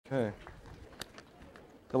Okay.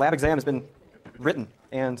 The lab exam has been written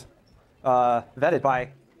and vetted by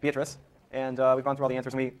Beatrice, and we've gone through all the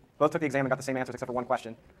answers, and we both took the exam and got the same answers except for one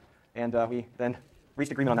question, and we then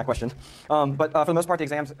reached agreement on that question. But for the most part, the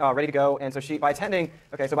exam's ready to go, and so by attending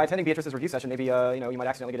Beatrice's review session, maybe you might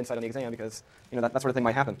accidentally get insight on the exam because that sort of thing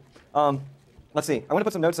might happen. Let's see. I want to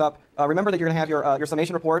put some notes up. Remember that you're going to have your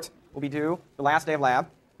summation report will be due the last day of lab.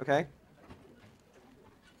 Okay.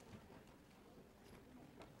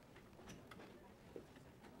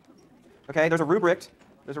 Okay. There's a rubric.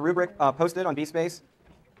 Posted on BSpace.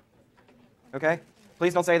 Okay.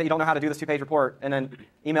 Please don't say that you don't know how to do this 2-page report and then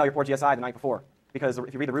email your poor GSI the night before, because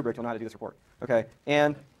if you read the rubric, you'll know how to do this report. Okay.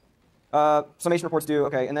 And summation reports due.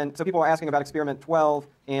 Okay. And then so people are asking about experiment 12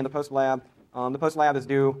 and the post lab. The post lab is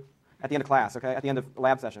due at the end of class. Okay. At the end of the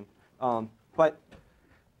lab session. But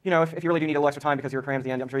if you really do need a little extra time because you're crammed at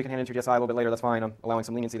the end, I'm sure you can hand it to your GSI a little bit later. That's fine. I'm allowing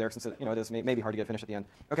some leniency there since it is maybe hard to get finished at the end.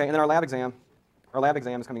 Okay. And then our lab exam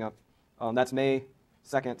is coming up. That's May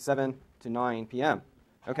 2nd, 7 to 9 p.m.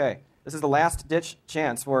 Okay. This is the last-ditch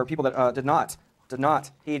chance for people that did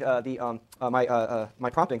not heed my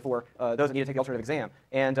prompting for those that need to take the alternative exam.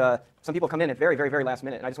 And some people come in at very, very, very last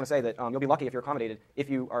minute. And I just want to say that you'll be lucky if you're accommodated if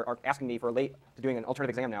you are asking me for late to doing an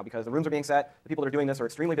alternative exam now, because the rooms are being set. The people that are doing this are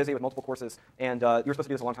extremely busy with multiple courses, and you were supposed to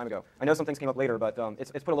do this a long time ago. I know some things came up later, but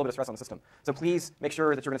it's put a little bit of stress on the system. So please make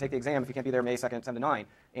sure that you're going to take the exam if you can't be there May 2nd, 7 to 9.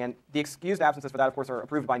 And the excused absences for that, of course, are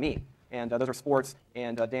approved by me. And those are sports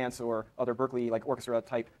and dance or other Berkeley orchestra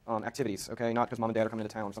type activities. Okay, not because mom and dad are coming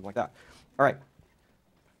into town or something like that. All right.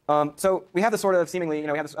 So we have this sort of seemingly, we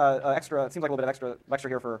have this extra, it seems like a little bit of extra lecture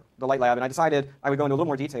here for the light lab, and I decided I would go into a little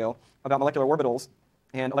more detail about molecular orbitals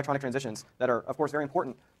and electronic transitions that are, of course, very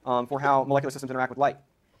important for how molecular systems interact with light.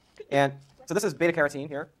 And so this is beta-carotene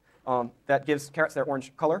here that gives carrots their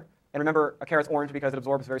orange color. And remember, a carrot's orange because it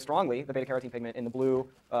absorbs very strongly the beta-carotene pigment in the blue,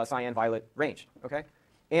 cyan, violet range. Okay?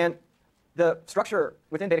 And the structure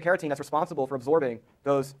within beta-carotene that's responsible for absorbing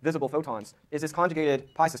those visible photons is this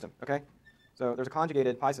conjugated pi system. Okay? So there's a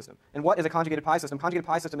conjugated pi system. And what is a conjugated pi system? Conjugated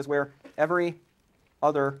pi system is where every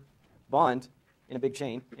other bond in a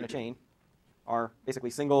chain, are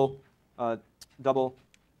basically single, double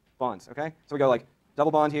bonds. Okay? So we go like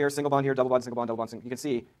double bond here, single bond here, double bond, single bond, double bond. Single. You can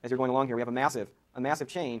see as you're going along here, we have a massive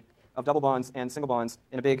chain of double bonds and single bonds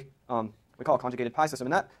in a big, we call it conjugated pi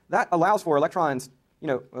system. And that allows for electrons,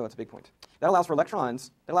 oh, that's a big point. That allows for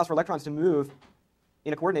electrons to move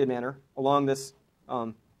in a coordinated manner along this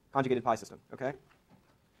conjugated pi system. Okay?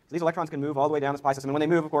 So these electrons can move all the way down this pi system, and when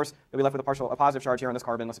they move, of course, they'll be left with a positive charge here on this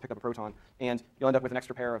carbon unless it picked up a proton, and you'll end up with an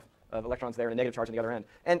extra pair of electrons there and a negative charge on the other end.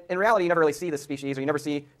 And in reality, you never really see this species, or you never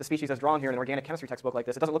see the species as drawn here in an organic chemistry textbook like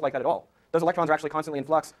this. It doesn't look like that at all. Those electrons are actually constantly in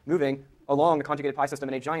flux, moving along the conjugated pi system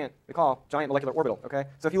in a giant molecular orbital. Okay?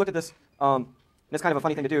 So if you look at this, and it's kind of a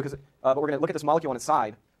funny thing to do, but we're going to look at this molecule on its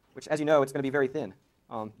side, which, as you know, it's going to be very thin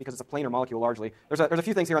because it's a planar molecule largely. There's a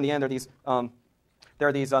few things here on the end. There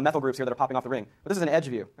are these methyl groups here that are popping off the ring. But this is an edge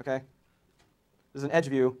view, okay? This is an edge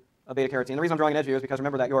view of beta-carotene. The reason I'm drawing an edge view is because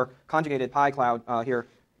remember that your conjugated pi cloud here,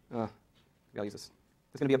 I'll use this.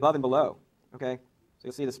 It's going to be above and below, okay? So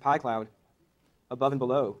you'll see this pi cloud above and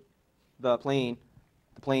below the plane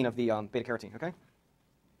of the beta-carotene, okay?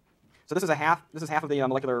 So this is half of the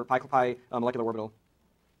molecular molecular orbital,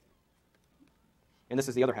 and this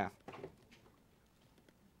is the other half.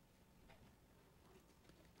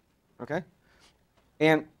 Okay?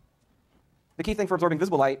 And the key thing for absorbing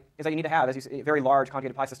visible light is that you need to have, as you see, very large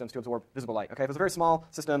conjugated pi systems to absorb visible light. Okay? If it's a very small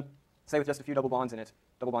system, say with just a few double bonds in it,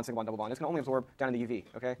 double bond, single bond, double bond, it's going to only absorb down in the UV.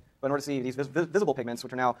 Okay? But in order to see these visible pigments,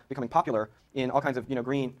 which are now becoming popular in all kinds of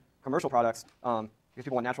green commercial products, because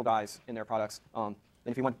people want natural dyes in their products, and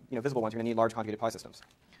if you want visible ones, you're going to need large conjugated pi systems.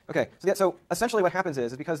 Okay? So essentially what happens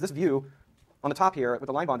is because this view on the top here with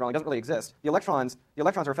the line bond drawing doesn't really exist, the electrons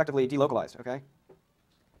are effectively delocalized. Okay?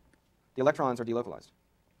 The electrons are delocalized.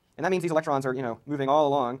 And that means these electrons are, moving all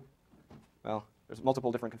along. Well, there's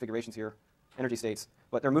multiple different configurations here, energy states,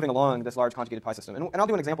 but they're moving along this large conjugated pi system. And I'll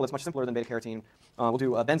do an example that's much simpler than beta-carotene. We'll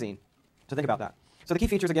do benzene to think about that. So the key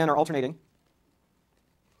features, again, are alternating,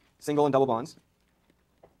 single and double bonds,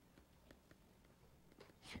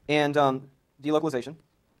 and delocalization,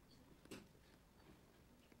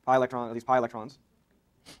 these pi electrons.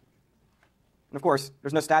 And of course,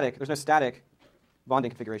 there's no static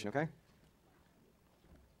bonding configuration, okay?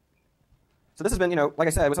 So this has been, like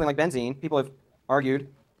I said, with something like benzene, people have argued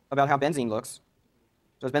about how benzene looks.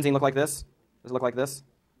 So does benzene look like this? Does it look like this?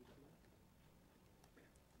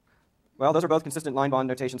 Well, those are both consistent line bond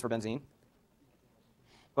notations for benzene.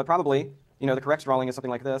 But probably, the correct drawing is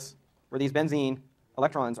something like this, where these benzene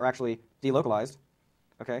electrons are actually delocalized.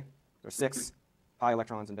 Okay? There's 6 pi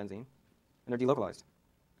electrons in benzene, and they're delocalized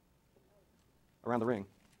around the ring.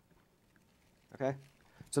 Okay?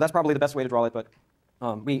 So that's probably the best way to draw it, but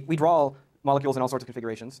we draw molecules in all sorts of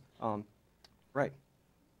configurations. Right.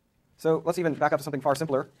 So let's even back up to something far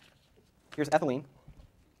simpler. Here's ethylene.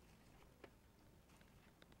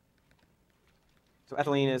 So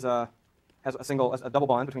ethylene is, has a double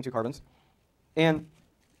bond between two carbons. And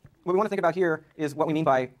what we want to think about here is what we mean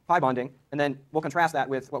by pi bonding, and then we'll contrast that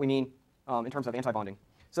with what we mean in terms of anti-bonding.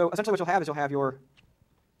 So essentially what you'll have is you'll have your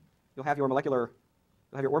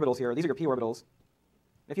orbitals here. These are your p orbitals.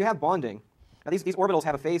 If you have bonding, now these orbitals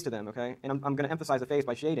have a phase to them, okay? And I'm going to emphasize the phase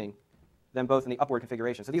by shading them both in the upward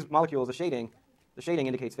configuration. So these molecules, the shading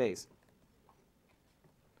indicates phase.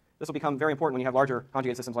 This will become very important when you have larger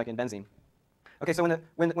conjugate systems like in benzene. Okay, so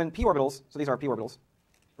when p orbitals, so these are p orbitals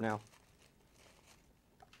for now.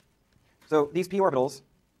 So these p orbitals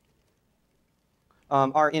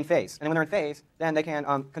are in phase. And when they're in phase, then they can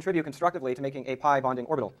contribute constructively to making a pi bonding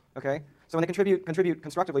orbital. Okay? So when they contribute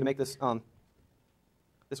constructively to make this,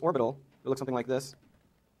 this orbital, it looks something like this.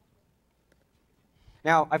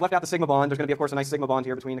 Now, I've left out the sigma bond. There's going to be, of course, a nice sigma bond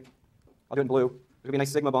here between I'll do it in blue. There's going to be a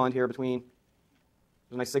nice sigma bond here between,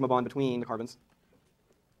 there's a nice sigma bond between the carbons.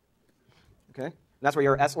 Okay? And that's where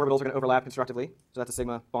your s orbitals are going to overlap constructively. So that's a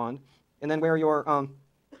sigma bond. And then where your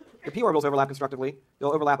p orbitals overlap constructively,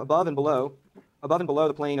 they'll overlap above and below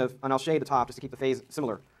the plane of, and I'll shade the top just to keep the phase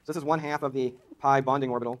similar. So this is one half of the pi bonding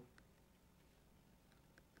orbital.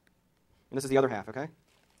 And this is the other half, okay?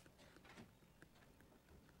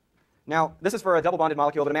 Now, this is for a double bonded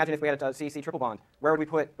molecule, but imagine if we had a CC triple bond. Where would we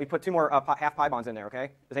put? We put two more half pi bonds in there,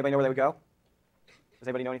 okay? Does anybody know where they would go? Does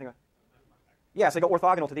anybody know anything about? Yeah, so they go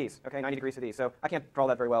orthogonal to these, okay, 90 degrees to these. So I can't draw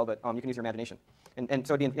that very well, but you can use your imagination. And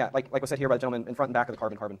so it'd be, yeah, like was said here by the gentleman in front and back of the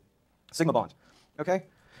carbon-carbon sigma bond, okay?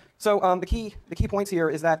 So the key points here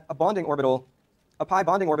is that a bonding orbital, a pi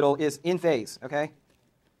bonding orbital is in phase, okay?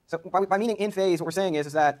 So by meaning in phase, what we're saying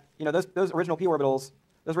is that, you know, those original p orbitals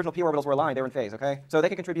were aligned, they were in phase, okay? So they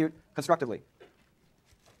can contribute constructively.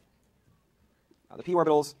 The p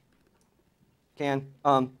orbitals can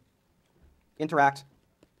interact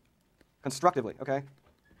constructively, okay?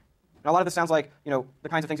 Now, a lot of this sounds like, you know, the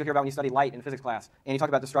kinds of things you hear about when you study light in physics class, and you talk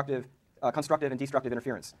about constructive and destructive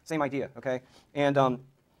interference. Same idea, okay? And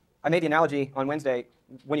I made the analogy on Wednesday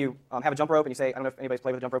when you have a jump rope and you say, I don't know if anybody's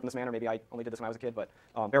played with a jump rope in this manner, maybe I only did this when I was a kid, but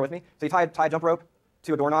bear with me. So you tie a jump rope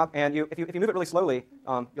to a doorknob, and if you move it really slowly,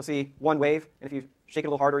 you'll see one wave, and if you shake it a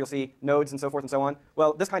little harder, you'll see nodes and so forth and so on.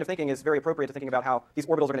 Well, this kind of thinking is very appropriate to thinking about how these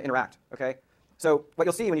orbitals are going to interact, okay? So what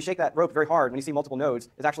you'll see when you shake that rope very hard, when you see multiple nodes,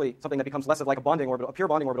 is actually something that becomes less of like a bonding orbital, a pure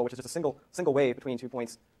bonding orbital, which is just a single wave between 2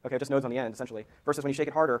 points, okay, just nodes on the end, essentially, versus when you shake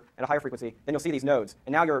it harder at a higher frequency, then you'll see these nodes.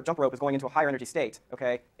 And now your jump rope is going into a higher energy state,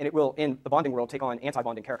 okay, and it will, in the bonding world, take on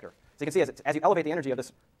anti-bonding character. So you can see as you elevate the energy of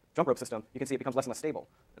this jump rope system, you can see it becomes less and less stable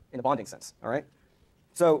in a bonding sense, all right?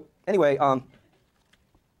 So anyway,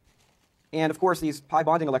 and of course, these pi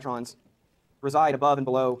bonding electrons reside above and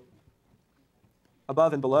below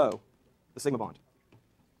the sigma bond.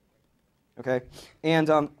 Okay,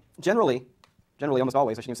 and generally, almost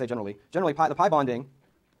always, I shouldn't even say generally, the pi bonding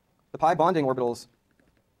orbitals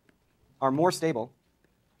are more stable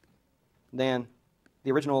than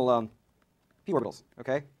the original p orbitals.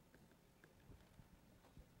 Okay.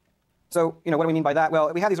 So, you know, what do we mean by that?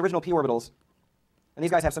 Well, we have these original p orbitals, and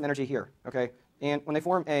these guys have some energy here. Okay, and when they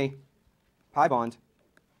form a pi bond,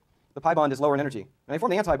 the pi bond is lower in energy. When they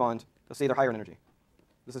form the anti-bond, you'll see they're higher in energy.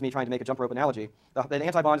 This is me trying to make a jump rope analogy. The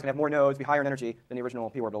anti-bond is going to have more nodes, be higher in energy than the original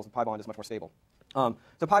p orbitals. The pi bond is much more stable. So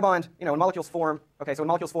pi bond, you know, when molecules form, okay, so when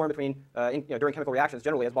molecules form between, during chemical reactions,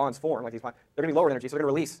 generally as bonds form, like these, they're going to be lower in energy, so they're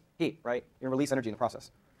going to release heat, right? You're going to release energy in the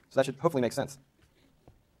process. So that should hopefully make sense.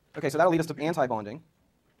 Okay, so that'll lead us to anti-bonding.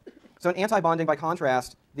 So in anti-bonding, by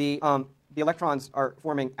contrast, the electrons are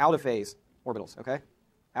forming out-of-phase orbitals, okay?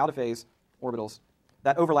 Out-of-phase orbitals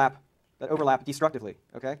that overlap destructively,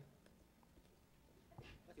 okay?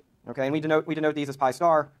 Okay, and we denote these as pi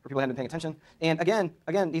star for people who haven't been paying attention. And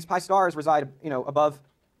again, these pi stars reside, you know, above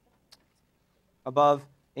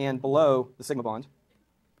and below the sigma bond.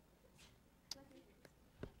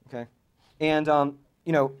 Okay, and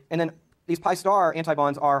you know, and then these pi star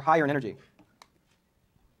antibonds are higher in energy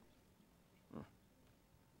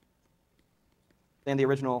than the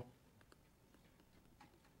original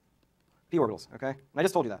p orbitals. Okay, and I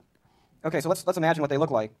just told you that. Okay, so let's imagine what they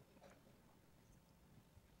look like.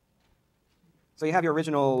 So you have your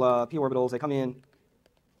original p orbitals, they come in,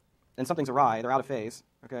 and something's awry, they're out of phase,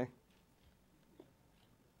 okay?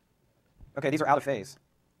 Okay, these are out of phase.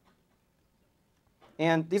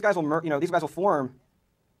 And these guys will, form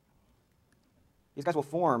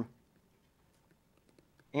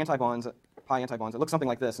antibonds, pi antibonds. It looks something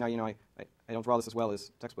like this. Now, I don't draw this as well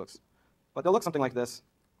as textbooks. But they'll look something like this.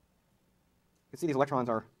 You can see these electrons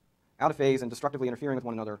are out of phase and destructively interfering with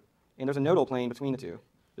one another. And there's a nodal plane between the two.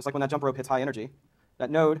 Just like when that jump rope hits high energy. That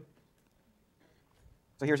node,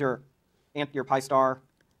 so here's your pi star,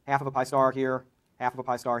 half of a pi star here, half of a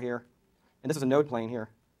pi star here. And this is a node plane here.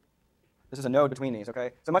 This is a node between these,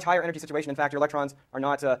 okay? So much higher energy situation. In fact, your electrons are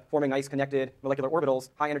not forming nice connected molecular orbitals.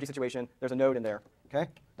 High energy situation, there's a node in there, okay?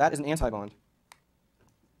 That is an antibond.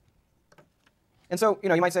 And so, you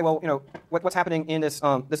might say, well, what's happening in this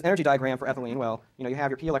energy diagram for ethylene? Well, you have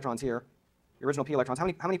your p electrons here, your original p electrons. How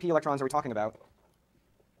many p electrons are we talking about?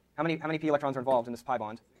 How many p electrons are involved in this pi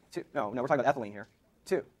bond? 2. No, we're talking about ethylene here.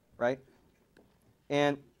 2, right?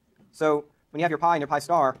 And so when you have your pi and your pi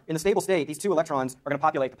star, in the stable state, these 2 electrons are going to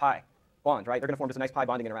populate the pi bond, right? They're going to form just a nice pi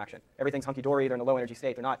bonding interaction. Everything's hunky-dory. They're in a low energy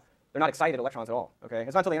state. They're not excited electrons at all, okay?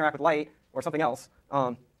 It's not until they interact with light or something else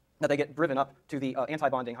that they get driven up to the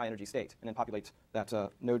anti-bonding high energy state and then populate that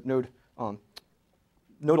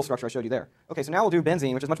nodal structure I showed you there. Okay, so now we'll do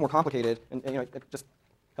benzene, which is much more complicated, and it just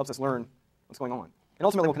helps us learn what's going on. And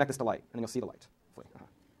ultimately, we'll connect this to light, and then you'll see the light.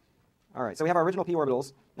 All right, so we have our original p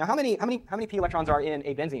orbitals. Now, how many p electrons are in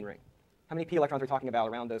a benzene ring? How many p electrons are we talking about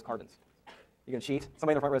around those carbons? You can cheat.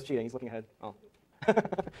 Somebody in the front row is cheating. He's looking ahead. Oh,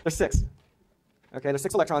 there's 6. Okay, there's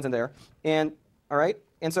 6 electrons in there, and all right.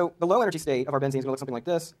 And so the low energy state of our benzene is going to look something like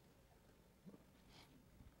this.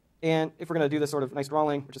 And if we're going to do this sort of nice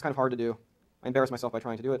drawing, which is kind of hard to do, I embarrass myself by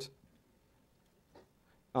trying to do it.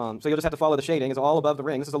 So you'll just have to follow the shading. It's all above the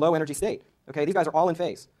ring. This is a low energy state. Okay, these guys are all in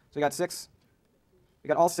phase. So we got 6. We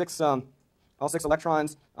got all six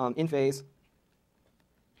electrons in phase.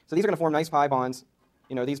 So these are going to form nice pi bonds.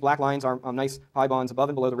 These black lines are nice pi bonds above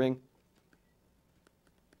and below the ring.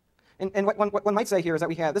 And what one might say here is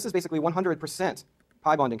that this is basically 100%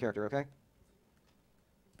 pi bonding character, okay?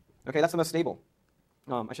 Okay, that's the most stable.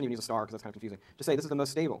 I shouldn't even use a star because that's kind of confusing. Just say this is the most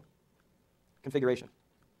stable configuration,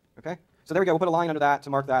 okay? So there we go. We'll put a line under that to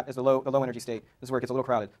mark that as the low energy state. This is where it gets a little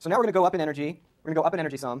crowded. So now we're going to go up in energy. We're going to go up in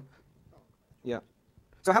energy some. Yeah.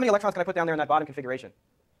 So how many electrons can I put down there in that bottom configuration?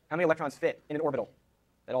 How many electrons fit in an orbital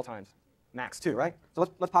at all times? Max 2, right? So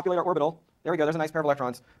let's populate our orbital. There we go. There's a nice pair of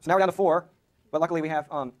electrons. So now we're down to 4. But luckily we have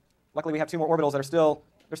 2 more orbitals that are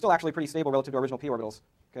still actually pretty stable relative to original p orbitals.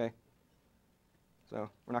 Okay. So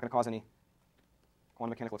we're not going to cause any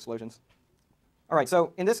quantum mechanical explosions. All right.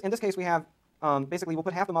 So in this case we have basically we'll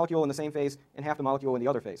put half the molecule in the same phase and half the molecule in the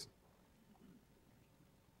other phase.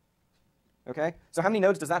 Okay. So how many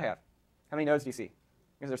nodes does that have? How many nodes do you see?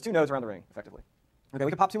 Because there's 2 nodes around the ring, effectively. Okay.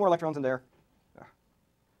 We can pop 2 more electrons in there.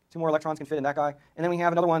 2 more electrons can fit in that guy. And then we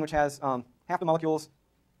have another one which has half the molecules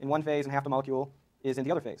in one phase and half the molecule is in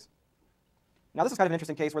the other phase. Now this is kind of an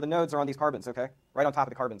interesting case where the nodes are on these carbons, okay? Right on top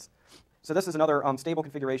of the carbons. So this is another stable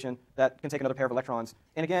configuration that can take another pair of electrons.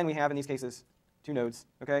 And again, we have in these cases 2 nodes,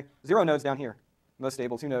 okay? 0 nodes down here, most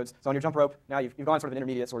stable, 2 nodes. So on your jump rope, now you've gone sort of an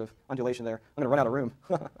intermediate sort of undulation there. I'm going to run out of room.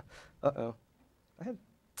 Uh-oh.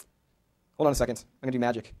 Hold on a second. I'm going to do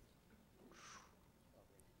magic.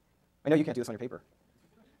 I know you can't do this on your paper.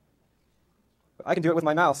 But I can do it with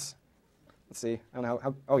my mouse. Let's see. I don't know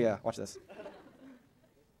how. Oh, yeah. Watch this.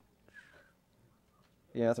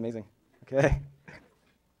 Yeah, that's amazing. Okay.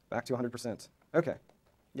 Back to 100%. Okay.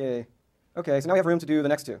 Yay. Okay, so now we have room to do the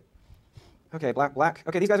next 2. Okay, black.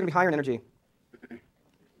 Okay, these guys are going to be higher in energy.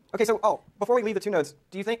 Okay, so, before we leave the 2 nodes,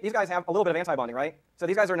 do you think these guys have a little bit of anti-bonding, right? So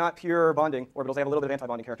these guys are not pure bonding orbitals. They have a little bit of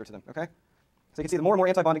anti-bonding character to them, okay? So you can see the more and more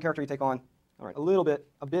anti-bonding character you take on, all right,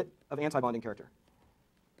 a bit of anti-bonding character.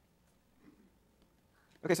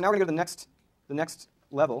 Okay, so now we're going to go to the next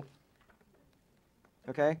level,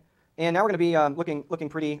 okay? And now we're going to be looking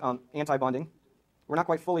pretty anti-bonding. We're not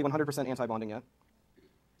quite fully 100% anti-bonding yet.